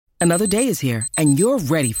Another day is here, and you're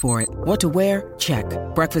ready for it. What to wear? Check.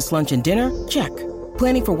 Breakfast, lunch, and dinner? Check.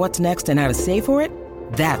 Planning for what's next and how to save for it?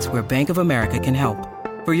 That's where Bank of America can help.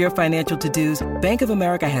 For your financial to-dos, Bank of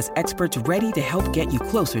America has experts ready to help get you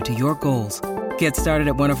closer to your goals. Get started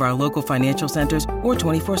at one of our local financial centers or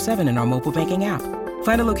 24/7 in our mobile banking app.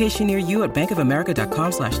 Find a location near you at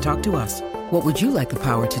bankofamerica.com/talktous. What would you like the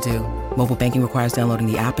power to do? Mobile banking requires downloading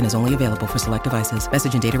the app and is only available for select devices.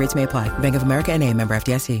 Message and data rates may apply. Bank of America N.A., member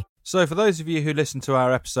FDIC. So for those of you who listened to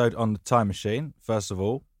our episode on the Time Machine, first of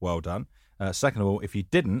all, well done. Second of all, if you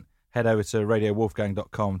didn't, head over to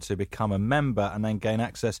radiowolfgang.com to become a member and then gain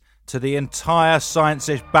access to the entire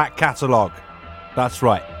Science-ish back catalogue. That's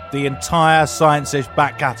right, the entire Science-ish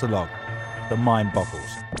back catalogue. The mind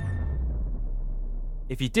boggles.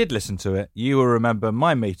 If you did listen to it, you will remember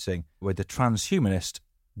my meeting with the transhumanist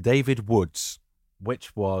David Woods,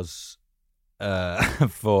 which was,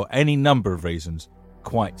 for any number of reasons,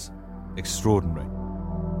 quite extraordinary.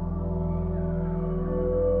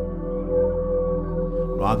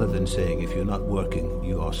 Rather than saying if you're not working,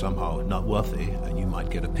 you are somehow not worthy and you might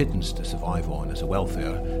get a pittance to survive on as a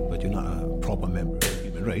welfare, but you're not a proper member of the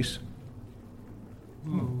human race.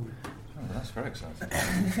 Oh, that's very exciting.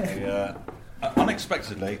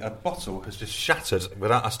 Unexpectedly, a bottle has just shattered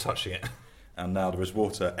without us touching it, and now there is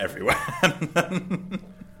water everywhere.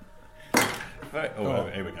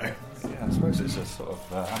 Here we go. Yeah, I suppose it's a sort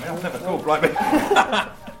of... I've never called like me.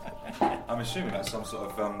 I'm assuming that's some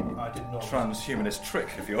sort of transhumanist trick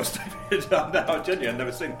of yours, David. No, genuinely, I've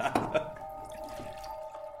never seen that.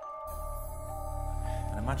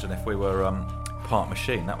 And imagine if we were part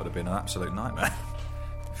machine, that would have been an absolute nightmare.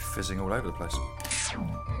 Fizzing all over the place.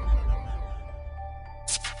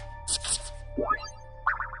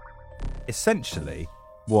 Essentially,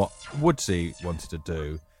 what Woodsy wanted to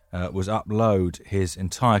do was upload his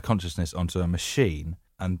entire consciousness onto a machine,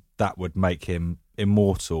 and that would make him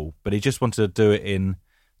immortal. But he just wanted to do it in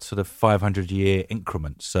sort of 500-year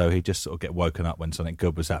increments. So he'd just sort of get woken up when something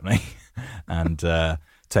good was happening and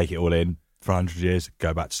take it all in for 100 years,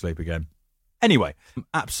 go back to sleep again. Anyway,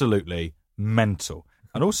 absolutely mental.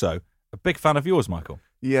 And also, a big fan of yours, Michael.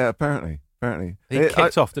 Yeah, apparently. He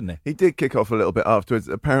kicked off, didn't he? He did kick off a little bit afterwards.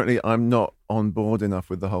 Apparently, I'm not on board enough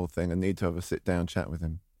with the whole thing. I need to have a sit-down chat with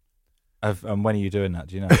him. And when are you doing that?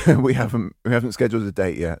 Do you know? we haven't scheduled a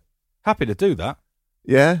date yet. Happy to do that.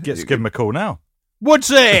 Yeah, give him a call now.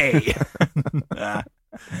 Woodsy.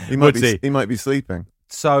 He might be sleeping.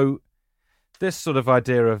 So, this sort of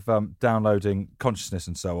idea of downloading consciousness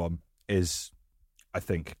and so on is, I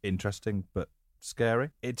think, interesting but scary.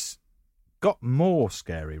 It's got more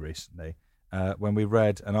scary recently when we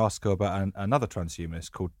read an article about another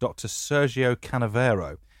transhumanist called Dr. Sergio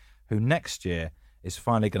Canavero, who next year is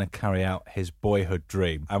finally going to carry out his boyhood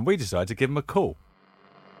dream. And we decided to give him a call.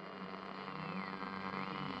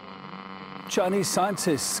 Chinese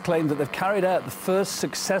scientists claim that they've carried out the first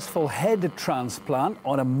successful head transplant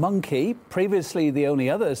on a monkey. Previously, the only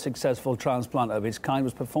other successful transplant of its kind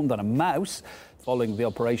was performed on a mouse. Following the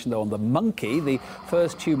operation, though, on the monkey, the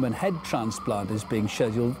first human head transplant is being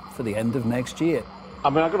scheduled for the end of next year. I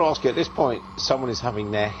mean, I've got to ask you, at this point, someone is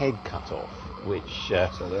having their head cut off, which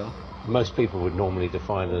most people would normally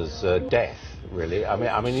define as death, really.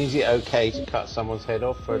 I mean, is it okay to cut someone's head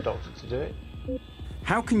off for a doctor to do it?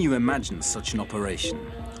 How can you imagine such an operation?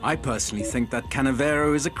 I personally think that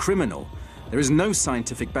Canavero is a criminal. There is no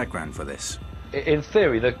scientific background for this. In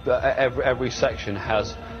theory, every section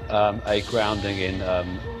has a grounding in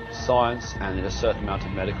science and in a certain amount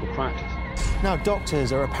of medical practice. Now,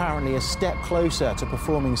 doctors are apparently a step closer to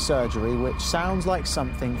performing surgery, which sounds like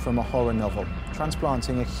something from a horror novel,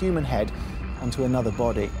 transplanting a human head onto another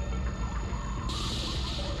body.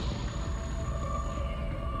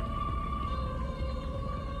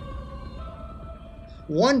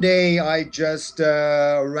 One day I just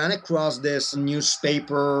ran across this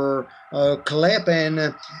newspaper clipping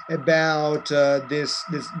about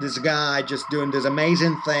this guy just doing this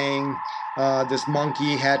amazing thing, this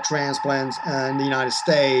monkey head transplants in the United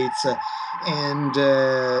States, and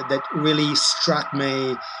that really struck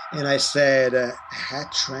me. And I said,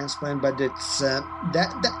 head transplant, but it's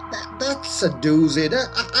that's a doozy.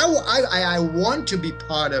 I want to be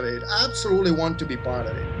part of it. I absolutely want to be part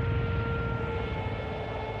of it.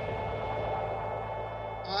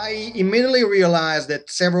 I immediately realized that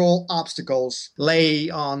several obstacles lay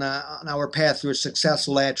on our path to a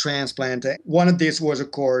successful head transplant. One of these was,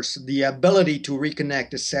 of course, the ability to reconnect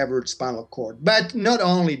the severed spinal cord. But not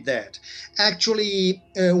only that. Actually,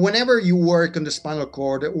 whenever you work on the spinal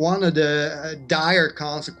cord, one of the dire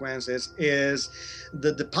consequences is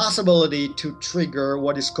the possibility to trigger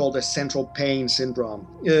what is called a central pain syndrome.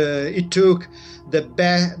 It took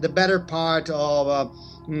the better part of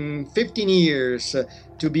 15 years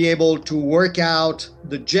to be able to work out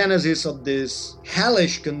the genesis of this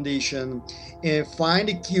hellish condition and find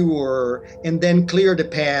a cure and then clear the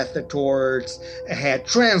path towards a head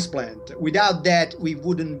transplant. Without that, we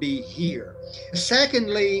wouldn't be here.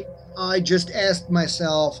 Secondly, I just asked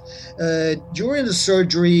myself, during the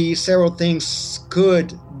surgery, several things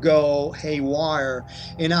could go haywire,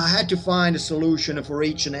 and I had to find a solution for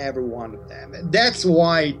each and every one of them. That's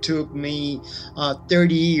why it took me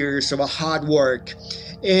 30 years of hard work.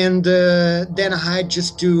 And then I had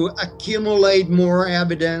just to accumulate more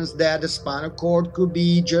evidence that the spinal cord could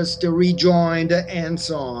be just rejoined and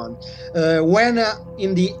so on. When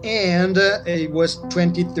in the end, it was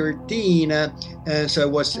 2013, so I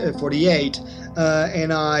was 48,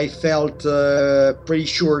 and I felt pretty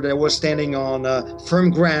sure that I was standing on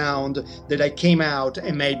firm ground, that I came out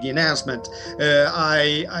and made the announcement.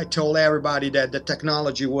 I told everybody that the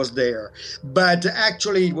technology was there, but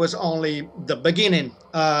actually it was only the beginning.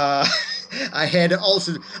 I had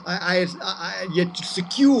also I yet to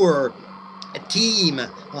secure a team, a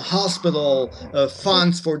hospital,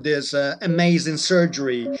 funds for this amazing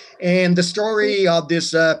surgery. And the story of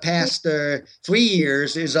this past 3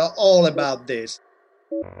 years is all about this.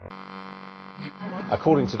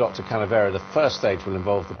 According to Dr. Canavero, the first stage will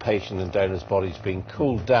involve the patient and donor's bodies being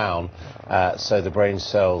cooled down so the brain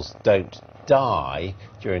cells don't die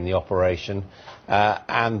during the operation,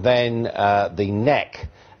 and then the neck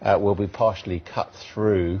will be partially cut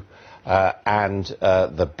through, and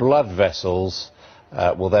the blood vessels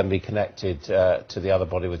will then be connected to the other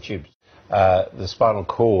body with tubes. The spinal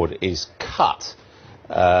cord is cut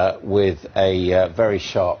with a very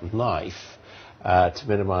sharp knife to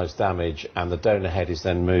minimise damage, and the donor head is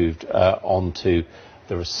then moved onto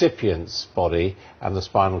the recipient's body, and the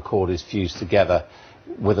spinal cord is fused together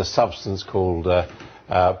with a substance called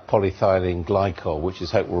polyethylene glycol, which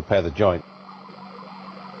is hoped will repair the joint.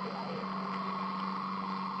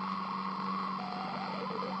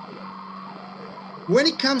 When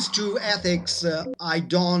it comes to ethics, I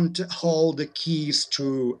don't hold the keys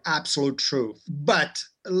to absolute truth. But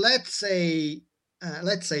let's say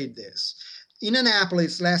this. In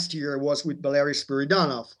Annapolis last year, I was with Valery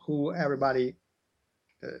Spiridonov, who everybody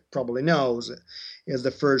probably knows is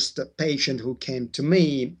the first patient who came to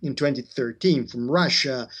me in 2013 from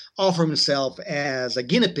Russia, offered himself as a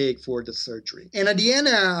guinea pig for the surgery. And at the end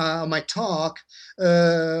of my talk,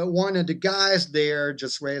 one of the guys there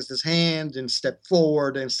just raised his hand and stepped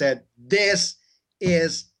forward and said, "This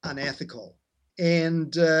is unethical."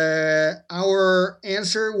 And our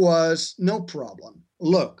answer was, "No problem.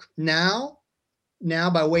 Look, now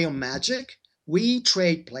by way of magic, we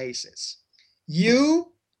trade places. You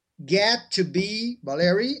get to be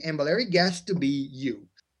Valery, and Valery gets to be you.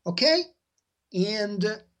 Okay?"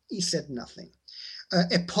 And he said nothing.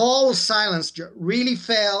 A pall of silence really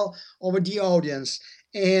fell over the audience,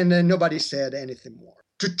 and nobody said anything more.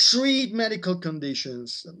 To treat medical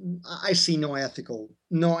conditions, I see no ethical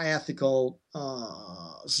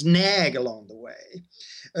snag along the way.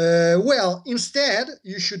 Well, instead,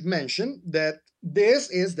 you should mention that this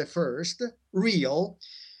is the first real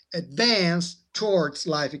advance towards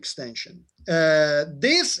life extension.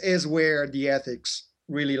 This is where the ethics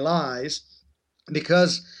really lies,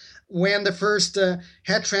 because when the first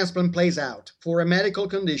head transplant plays out for a medical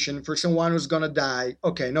condition, for someone who's going to die,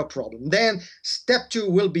 okay, no problem. Then step 2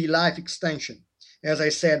 will be life extension, as I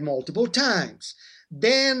said multiple times.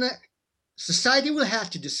 Then society will have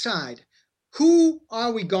to decide, who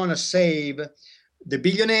are we going to save? The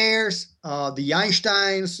billionaires, the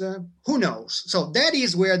Einsteins, who knows? So that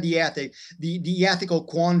is where the ethical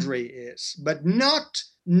quandary is, but not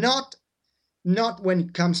when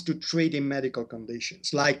it comes to treating medical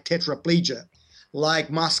conditions like tetraplegia,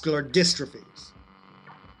 like muscular dystrophies.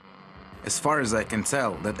 As far as I can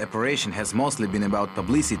tell, that operation has mostly been about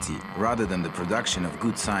publicity rather than the production of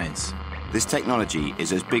good science. This technology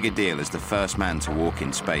is as big a deal as the first man to walk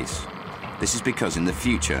in space. This is because in the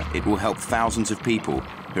future, it will help thousands of people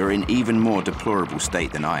who are in even more deplorable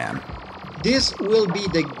state than I am. This will be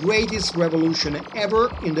the greatest revolution ever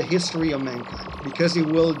in the history of mankind, because it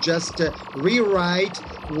will just rewrite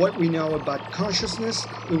what we know about consciousness.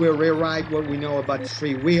 It will rewrite what we know about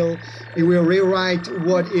free will. It will rewrite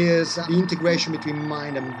what is the integration between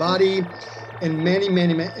mind and body, and many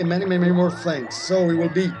more things. So it will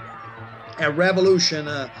be a revolution,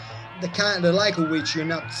 the like of which you're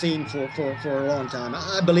not seeing for a long time.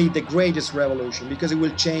 I believe the greatest revolution, because it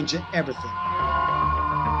will change everything.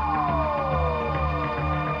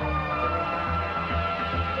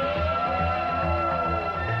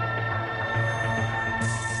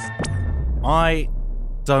 I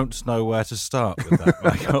don't know where to start with that,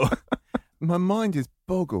 Michael. My mind is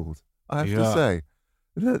boggled, I have to say.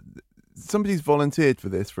 Somebody's volunteered for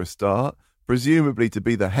this for a start, presumably to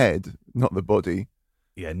be the head, not the body.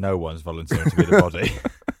 Yeah, no one's volunteering to be the body.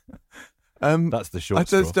 That's the short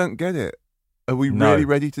straw. I just don't get it. Are we really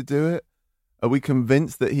ready to do it? Are we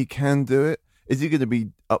convinced that he can do it? Is he going to be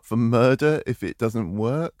up for murder if it doesn't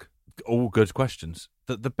work? All good questions.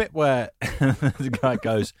 The bit where the guy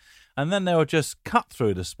goes, and then they'll just cut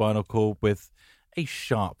through the spinal cord with a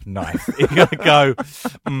sharp knife. You're going to go,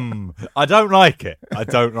 I don't like it. I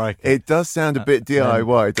don't like it. It does sound a bit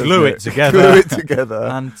DIY, doesn't glue it? it together. Glue it together.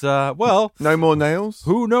 And, well... No more nails?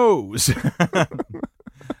 Who knows?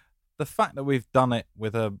 The fact that we've done it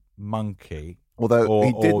with a monkey... Although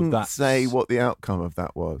he didn't say what the outcome of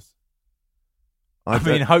that was. I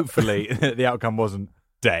mean, hopefully the outcome wasn't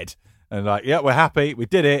dead. And like, yeah, we're happy. We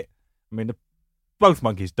did it. I mean, both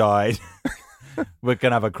monkeys died. We're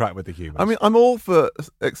going to have a crack with the humans. I mean, I'm all for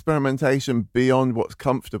experimentation beyond what's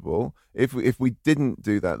comfortable. If we didn't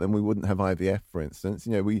do that, then we wouldn't have IVF, for instance.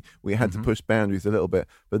 You know, we had to push boundaries a little bit.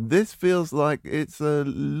 But this feels like it's a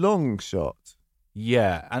long shot.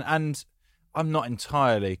 Yeah, and I'm not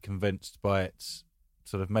entirely convinced by its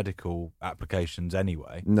sort of medical applications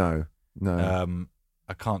anyway. No.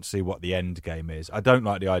 I can't see what the end game is. I don't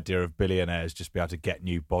like the idea of billionaires just be able to get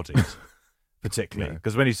new bodies. Particularly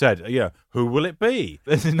because when he said, who will it be?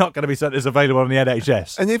 This is not going to be something that's available on the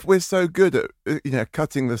NHS. And if we're so good at,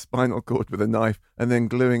 cutting the spinal cord with a knife and then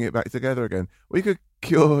gluing it back together again, we could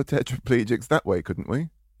cure tetraplegics that way, couldn't we?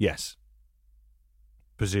 Yes,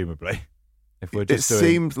 presumably. If we're just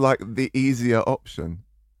seems like the easier option.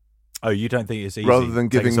 Oh, you don't think it's easy? Rather than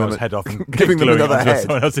giving someone's head off and giving them another head,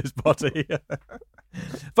 someone else's body.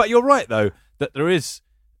 But you're right, though, that there is.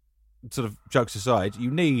 Sort of jokes aside, you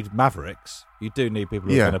need mavericks. You do need people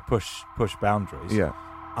who are going to push boundaries. Yeah.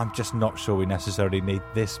 I'm just not sure we necessarily need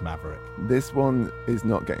this maverick. This one is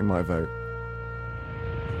not getting my vote.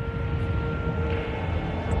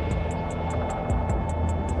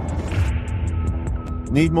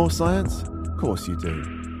 Need more science? Of course you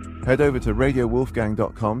do. Head over to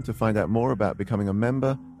radiowolfgang.com to find out more about becoming a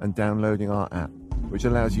member and downloading our app, which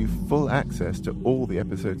allows you full access to all the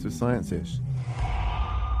episodes of Science-ish.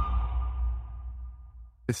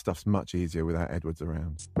 This stuff's much easier without Edwards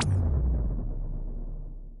around.